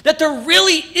this. That there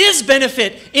really is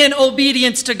benefit in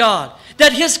obedience to God.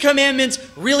 That his commandments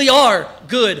really are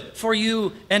good for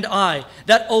you and I.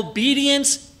 That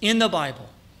obedience in the Bible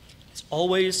is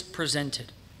always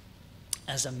presented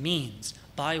as a means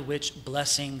by which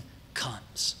blessing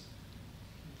comes.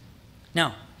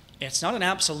 Now, it's not an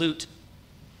absolute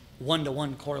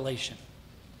one-to-one correlation.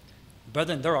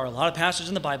 Brethren, there are a lot of passages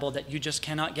in the Bible that you just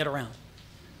cannot get around.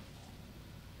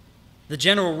 The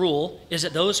general rule is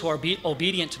that those who are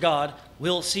obedient to God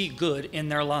will see good in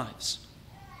their lives.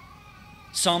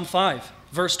 Psalm 5,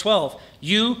 verse 12.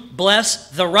 You bless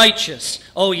the righteous,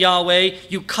 O Yahweh.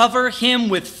 You cover him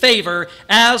with favor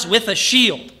as with a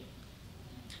shield.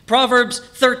 Proverbs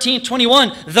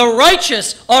 13:21. The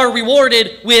righteous are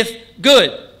rewarded with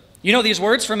good. You know these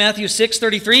words from Matthew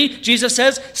 6:33. Jesus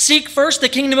says, seek first the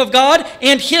kingdom of God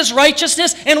and his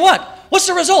righteousness. And what? What's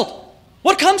the result?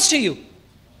 What comes to you?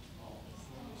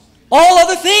 All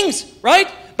other things, right?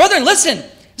 Brethren, listen.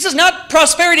 This is not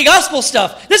prosperity gospel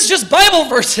stuff. This is just Bible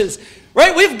verses,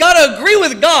 right? We've got to agree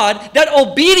with God that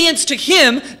obedience to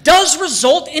him does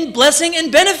result in blessing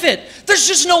and benefit. There's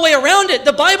just no way around it.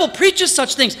 The Bible preaches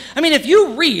such things. I mean, if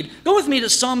you read, go with me to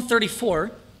Psalm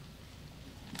 34.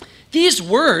 These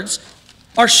words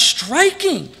are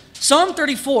striking. Psalm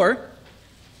 34.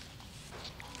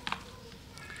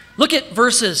 Look at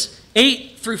verses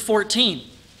 8 through 14.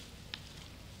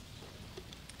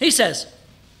 He says,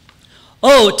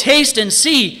 oh, taste and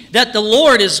see that the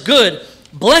Lord is good.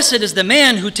 Blessed is the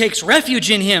man who takes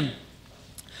refuge in him.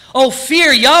 Oh,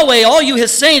 fear Yahweh, all you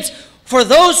his saints, for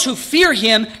those who fear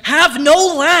him have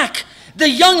no lack. The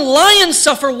young lions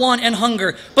suffer want and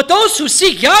hunger, but those who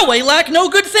seek Yahweh lack no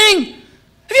good thing.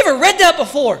 Have you ever read that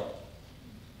before?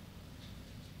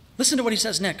 Listen to what he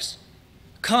says next.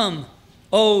 Come,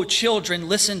 O children,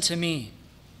 listen to me.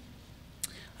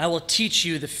 I will teach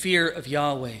you the fear of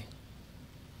Yahweh.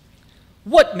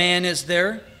 What man is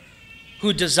there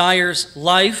who desires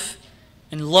life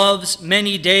and loves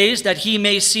many days that he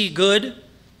may see good?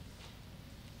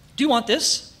 Do you want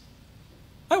this?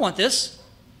 I want this.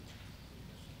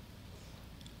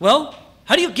 Well,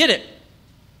 how do you get it?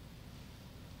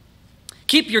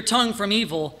 Keep your tongue from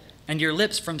evil and your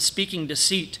lips from speaking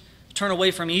deceit. Turn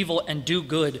away from evil and do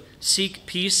good. Seek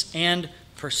peace and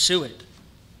pursue it.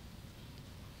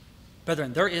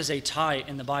 Brethren, there is a tie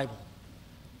in the Bible.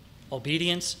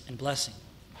 Obedience and blessing.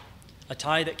 A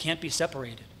tie that can't be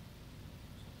separated.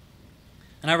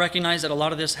 And I recognize that a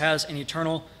lot of this has an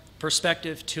eternal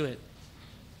perspective to it.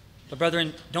 But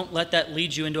brethren, don't let that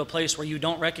lead you into a place where you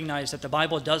don't recognize that the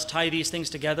Bible does tie these things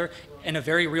together in a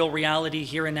very real reality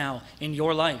here and now in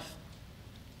your life.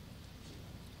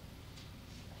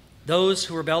 Those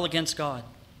who rebel against God,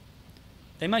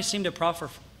 they might seem to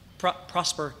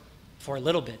prosper for a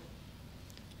little bit,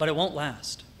 but it won't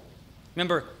last.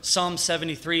 Remember Psalm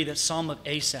 73, that Psalm of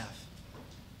Asaph.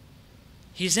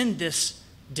 He's in this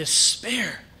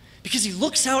despair because he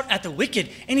looks out at the wicked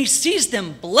and he sees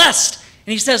them blessed.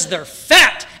 And he says they're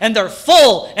fat and they're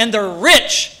full and they're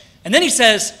rich. And then he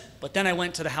says, but then I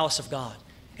went to the house of God.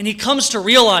 And he comes to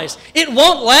realize it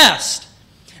won't last.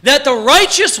 That the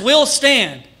righteous will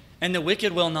stand and the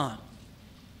wicked will not.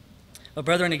 But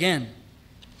brethren, again,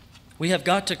 we have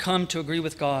got to come to agree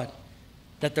with God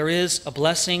that there is a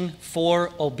blessing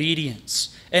for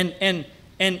obedience. And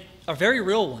a very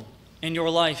real one in your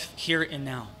life here and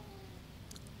now.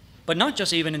 But not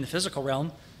just even in the physical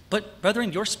realm, but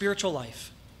brethren, your spiritual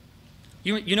life.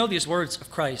 You know these words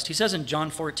of Christ. He says in John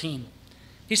 14,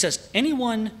 he says,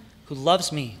 anyone who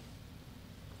loves me,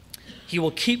 he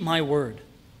will keep my word,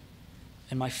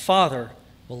 and my Father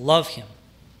will love him,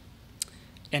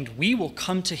 and we will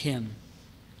come to him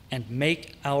and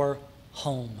make our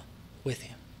home with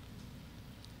him.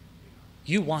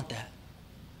 You want that.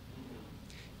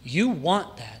 You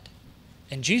want that.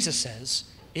 And Jesus says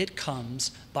it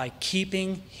comes by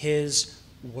keeping his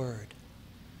word.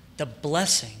 The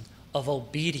blessing of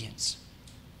obedience.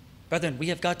 Brethren, we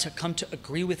have got to come to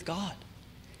agree with God.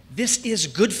 This is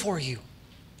good for you.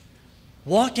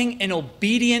 Walking in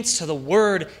obedience to the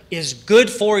word is good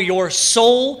for your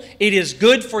soul. It is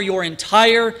good for your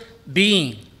entire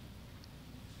being.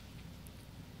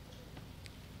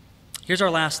 Here's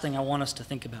our last thing I want us to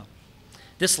think about.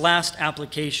 This last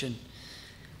application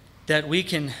that we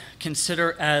can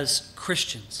consider as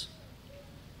Christians.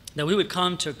 That we would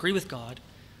come to agree with God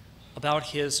about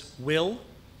his will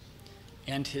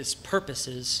and his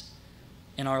purposes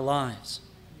in our lives.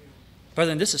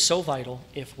 Brethren, this is so vital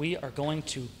if we are going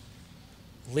to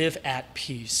live at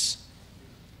peace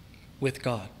with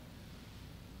God.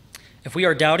 If we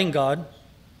are doubting God,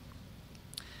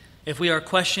 if we are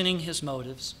questioning his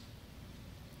motives,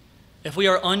 if we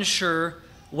are unsure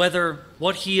whether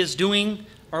what he is doing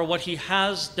or what he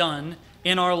has done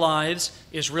in our lives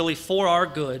is really for our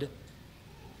good,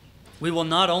 we will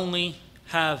not only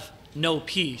have no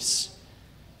peace,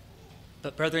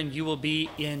 but brethren, you will be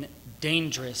in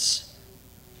dangerous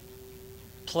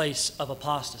place of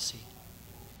apostasy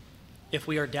if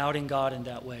we are doubting God in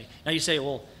that way. Now you say,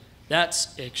 well,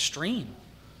 that's extreme.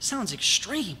 Sounds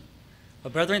extreme.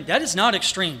 But brethren, that is not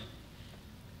extreme.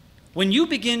 When you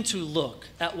begin to look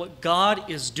at what God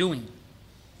is doing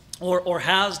or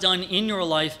has done in your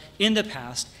life in the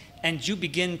past, and you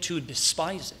begin to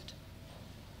despise it,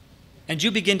 and you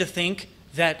begin to think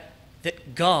that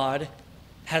God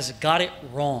has got it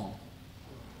wrong,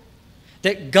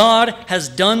 that God has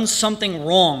done something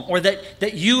wrong, or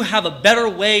that you have a better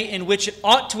way in which it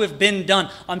ought to have been done,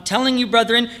 I'm telling you,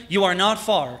 brethren, you are not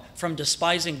far from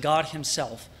despising God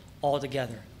himself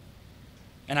altogether.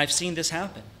 And I've seen this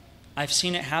happen. I've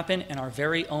seen it happen in our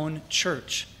very own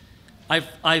church.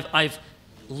 I've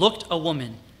looked a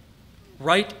woman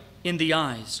right in the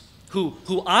eyes who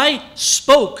I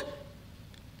spoke,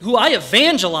 who I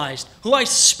evangelized, who I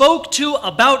spoke to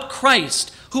about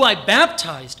Christ, who I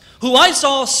baptized, who I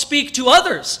saw speak to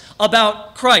others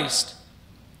about Christ.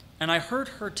 And I heard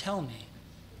her tell me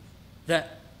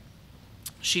that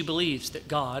she believes that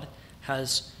God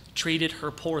has treated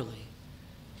her poorly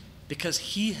because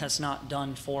he has not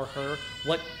done for her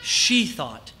what she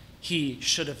thought he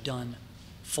should have done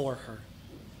for her.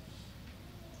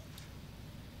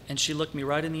 And she looked me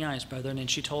right in the eyes, brethren, and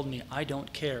she told me, I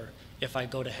don't care if I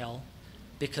go to hell.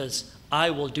 because I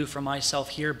will do for myself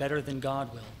here better than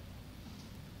God will.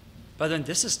 Brethren,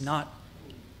 this is not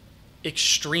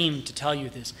extreme to tell you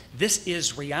this. This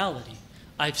is reality.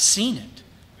 I've seen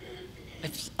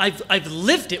it. I've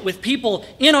lived it with people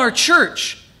in our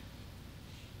church.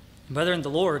 And brethren, the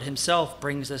Lord himself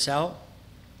brings this out.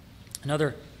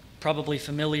 Another probably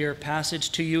familiar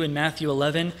passage to you in Matthew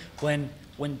 11 when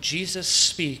Jesus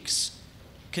speaks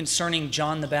concerning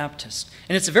John the Baptist.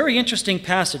 And it's a very interesting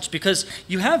passage because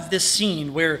you have this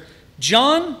scene where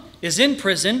John is in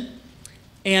prison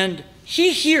and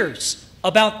he hears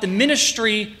about the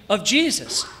ministry of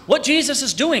Jesus, what Jesus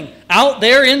is doing out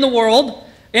there in the world,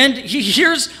 and he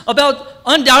hears about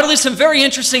undoubtedly some very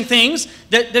interesting things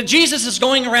that Jesus is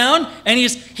going around and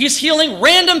he's healing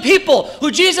random people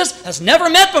who Jesus has never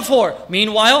met before.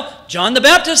 Meanwhile, John the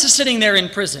Baptist is sitting there in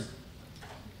prison.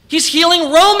 He's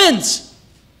healing Romans.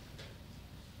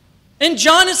 And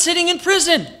John is sitting in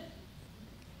prison.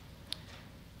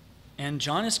 And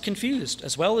John is confused,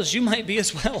 as well as you might be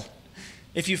as well,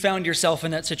 if you found yourself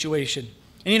in that situation.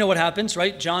 And you know what happens,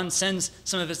 right? John sends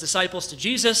some of his disciples to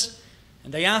Jesus,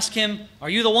 and they ask him, are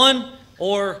you the one,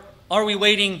 or are we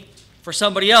waiting for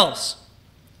somebody else?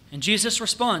 And Jesus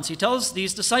responds. He tells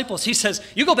these disciples, he says,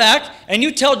 you go back and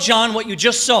you tell John what you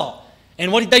just saw.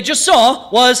 And what they just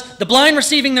saw was the blind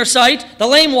receiving their sight, the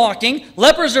lame walking,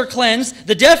 lepers are cleansed,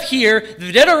 the deaf hear,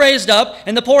 the dead are raised up,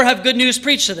 and the poor have good news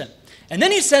preached to them. And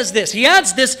then he says this. He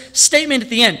adds this statement at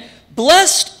the end.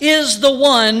 Blessed is the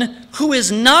one who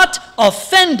is not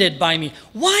offended by me.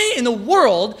 Why in the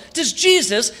world does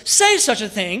Jesus say such a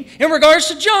thing in regards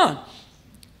to John?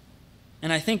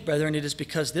 And I think, brethren, it is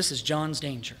because this is John's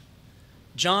danger.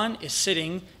 John is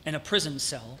sitting in a prison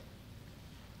cell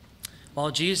while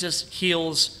Jesus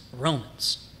heals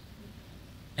Romans.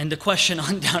 And the question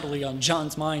undoubtedly on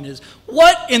John's mind is,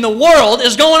 what in the world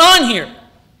is going on here?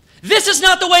 This is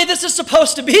not the way this is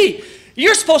supposed to be.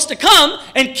 You're supposed to come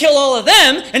and kill all of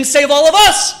them and save all of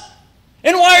us.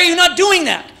 And why are you not doing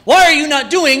that? Why are you not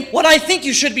doing what I think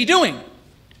you should be doing?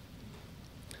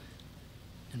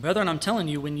 And brethren, I'm telling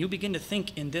you, when you begin to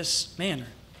think in this manner,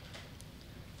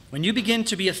 when you begin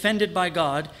to be offended by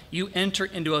God, you enter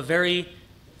into a very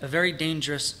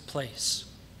dangerous place.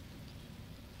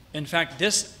 In fact,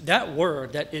 that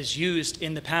word that is used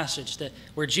in the passage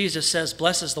where Jesus says,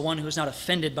 blessed is the one who is not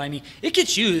offended by me, it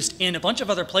gets used in a bunch of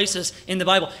other places in the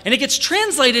Bible. And it gets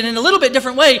translated in a little bit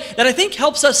different way that I think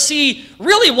helps us see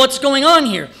really what's going on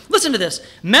here. Listen to this.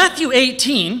 Matthew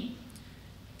 18,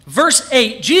 verse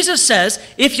 8, Jesus says,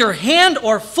 if your hand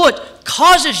or foot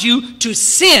causes you to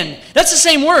sin, that's the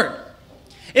same word.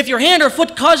 If your hand or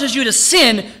foot causes you to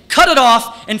sin, cut it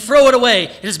off and throw it away.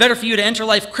 It is better for you to enter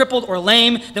life crippled or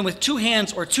lame than with 2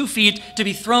 hands or 2 feet to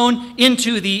be thrown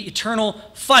into the eternal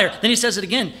fire. Then he says it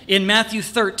again in Matthew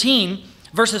 13,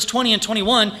 verses 20 and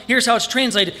 21. Here's how it's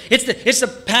translated. It's the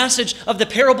passage of the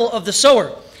parable of the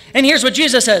sower. And here's what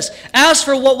Jesus says. As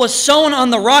for what was sown on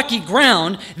the rocky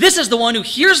ground, this is the one who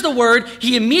hears the word,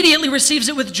 he immediately receives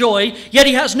it with joy, yet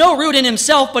he has no root in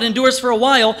himself, but endures for a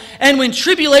while. And when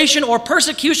tribulation or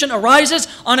persecution arises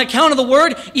on account of the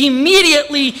word,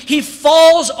 immediately he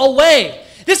falls away.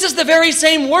 This is the very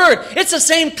same word. It's the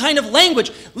same kind of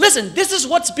language. Listen, this is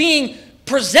what's being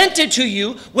presented to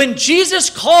you when Jesus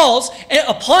calls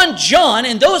upon John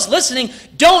and those listening,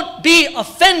 don't be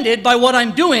offended by what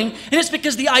I'm doing. And it's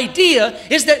because the idea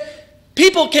is that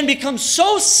people can become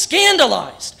so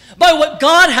scandalized by what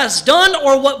God has done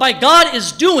or what by God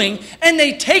is doing, and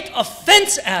they take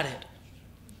offense at it.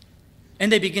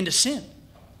 And they begin to sin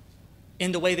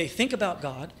in the way they think about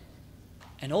God,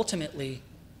 and ultimately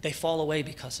they fall away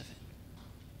because of it.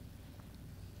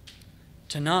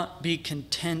 To not be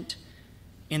content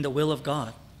in the will of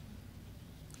God.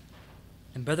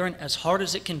 And brethren, as hard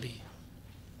as it can be,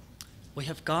 we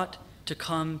have got to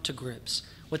come to grips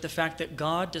with the fact that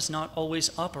God does not always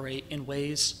operate in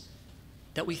ways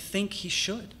that we think he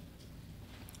should,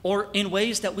 or in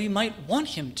ways that we might want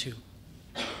him to.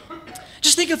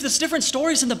 Just think of the different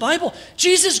stories in the Bible.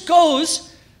 Jesus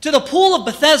goes to the pool of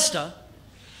Bethesda,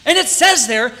 and it says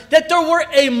there that there were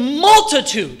a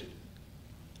multitude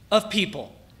of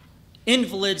people.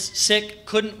 Invalids, sick,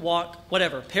 couldn't walk,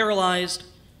 whatever, paralyzed.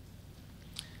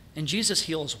 And Jesus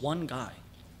heals one guy.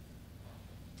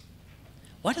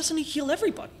 Why doesn't he heal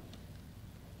everybody?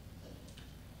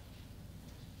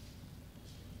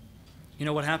 You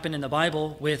know what happened in the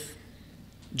Bible with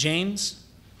James?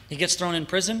 He gets thrown in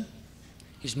prison.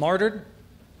 He's martyred.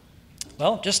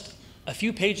 Well, just a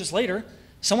few pages later,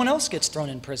 someone else gets thrown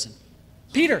in prison.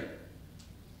 Peter.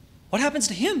 What happens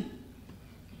to him?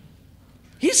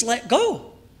 He's let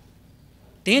go.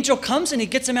 The angel comes and he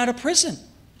gets him out of prison.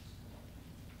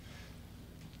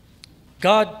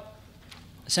 God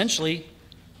essentially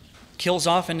kills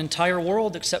off an entire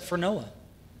world except for Noah.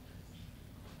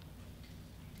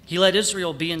 He let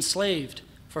Israel be enslaved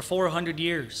for 400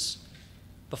 years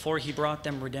before he brought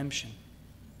them redemption.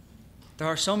 There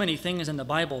are so many things in the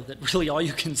Bible that really all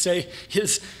you can say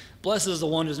is, blessed is the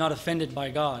one who is not offended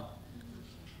by God,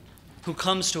 who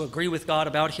comes to agree with God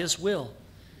about his will.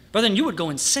 Brethren, you would go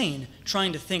insane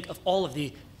trying to think of all of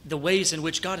the ways in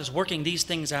which God is working these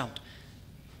things out.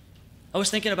 I was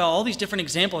thinking about all these different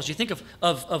examples. You think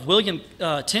of William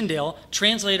Tyndale,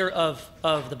 translator of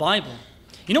the Bible.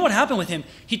 You know what happened with him?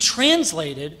 He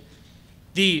translated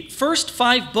the first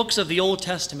 5 books of the Old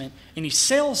Testament, and he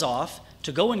sails off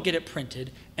to go and get it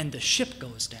printed, and the ship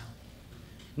goes down.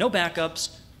 No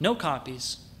backups, no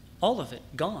copies, all of it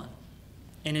gone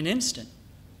in an instant.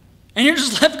 And you're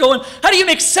just left going, how do you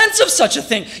make sense of such a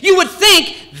thing? You would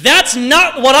think that's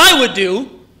not what I would do,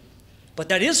 but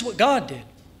that is what God did.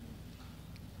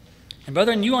 And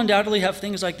brethren, you undoubtedly have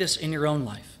things like this in your own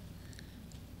life.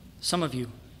 Some of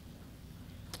you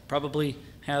probably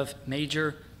have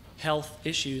major health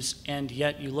issues, and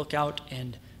yet you look out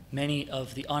and many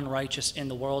of the unrighteous in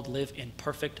the world live in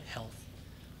perfect health.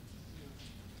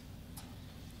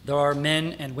 There are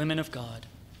men and women of God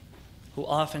who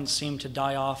often seem to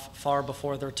die off far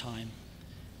before their time,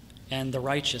 and the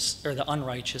righteous or the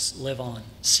unrighteous live on,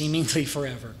 seemingly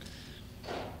forever.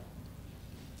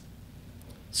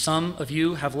 Some of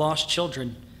you have lost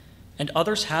children, and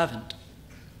others haven't.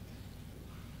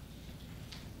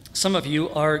 Some of you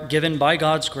are given by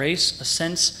God's grace a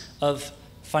sense of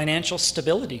financial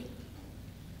stability,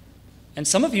 and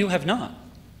some of you have not.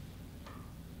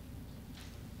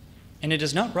 And it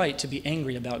is not right to be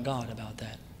angry about God about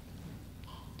that.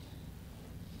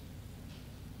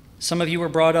 Some of you were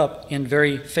brought up in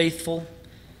very faithful,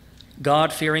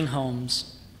 God-fearing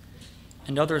homes,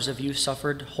 and others of you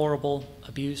suffered horrible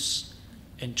abuse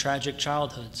and tragic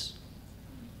childhoods.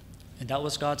 And that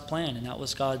was God's plan, and that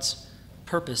was God's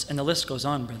purpose, and the list goes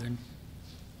on, brethren.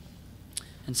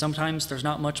 And sometimes there's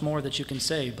not much more that you can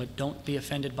say, but don't be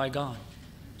offended by God.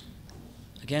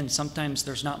 Again, sometimes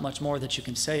there's not much more that you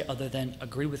can say other than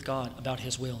agree with God about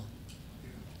his will.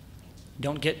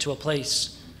 Don't get to a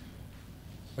place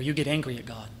where you get angry at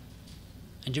God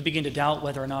and you begin to doubt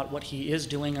whether or not what he is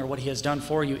doing or what he has done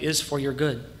for you is for your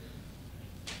good,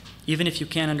 even if you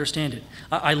can't understand it.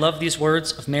 I love these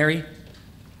words of Mary.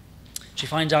 She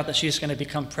finds out that she's going to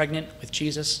become pregnant with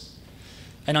Jesus,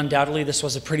 and undoubtedly this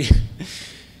was a pretty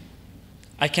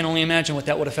I can only imagine what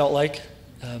that would have felt like.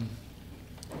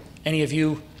 Any of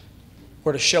you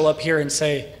were to show up here and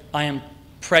say, I am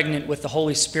pregnant with the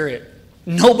Holy Spirit,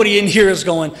 nobody in here is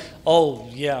going, oh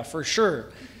yeah, for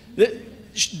sure.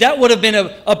 That would have been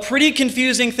a pretty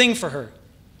confusing thing for her.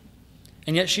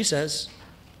 And yet she says,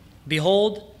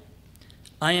 behold,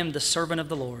 I am the servant of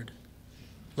the Lord.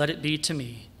 Let it be to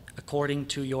me according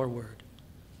to your word.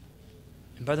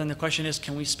 And brethren, the question is,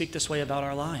 can we speak this way about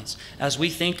our lives? As we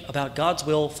think about God's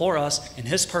will for us and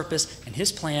his purpose and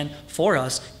his plan for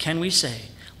us, can we say,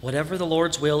 whatever the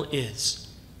Lord's will is,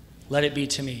 let it be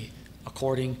to me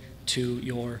according to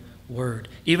your word,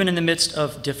 even in the midst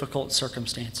of difficult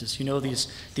circumstances. You know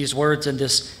these words in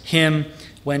this hymn,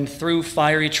 when through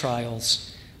fiery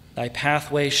trials thy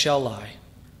pathway shall lie,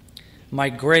 my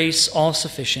grace all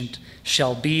sufficient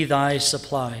shall be thy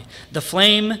supply. The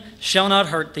flame shall not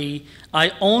hurt thee,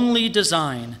 I only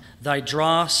design thy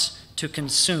dross to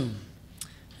consume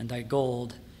and thy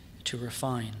gold to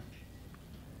refine.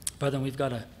 Brethren, we've got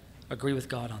to agree with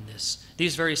God on this.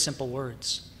 These very simple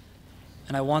words,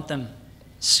 and I want them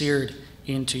seared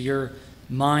into your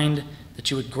mind, that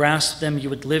you would grasp them, you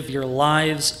would live your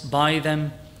lives by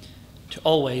them, to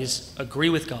always agree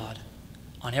with God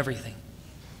on everything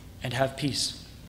and have peace.